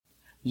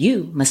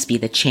You must be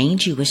the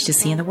change you wish to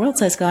see in the world,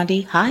 says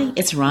Gandhi. Hi,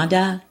 it's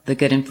Rhonda, the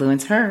good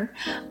influence her.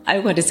 I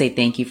want to say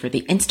thank you for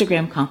the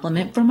Instagram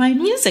compliment for my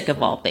music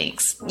of all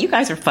things. You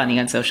guys are funny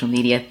on social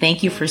media.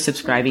 Thank you for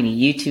subscribing to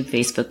YouTube,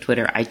 Facebook,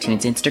 Twitter,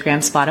 iTunes, Instagram,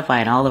 Spotify,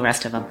 and all the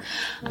rest of them.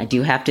 I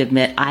do have to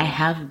admit, I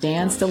have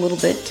danced a little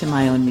bit to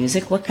my own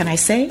music. What can I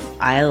say?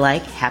 I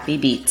like happy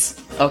beats.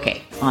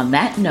 Okay, on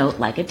that note,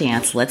 like a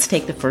dance, let's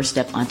take the first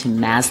step onto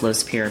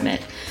Maslow'S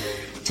pyramid.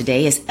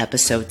 Today is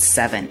episode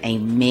 7, a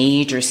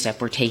major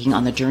step we're taking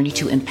on the journey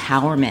to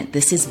empowerment.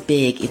 This is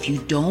big. If you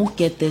don't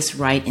get this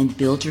right and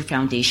build your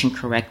foundation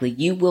correctly,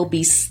 you will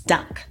be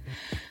stuck.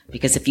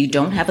 Because if you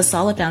don't have a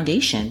solid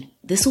foundation,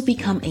 this will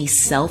become a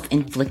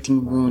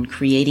self-inflicting wound,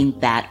 creating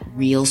that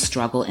real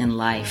struggle in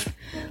life.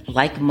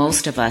 Like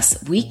most of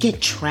us, we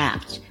get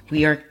trapped.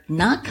 We are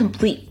not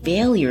complete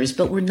failures,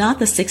 but we're not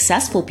the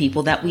successful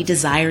people that we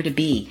desire to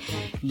be.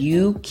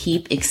 You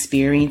keep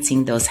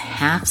experiencing those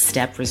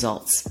half-step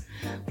results.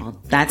 Well,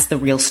 that's the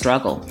real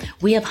struggle.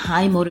 We have high motivation.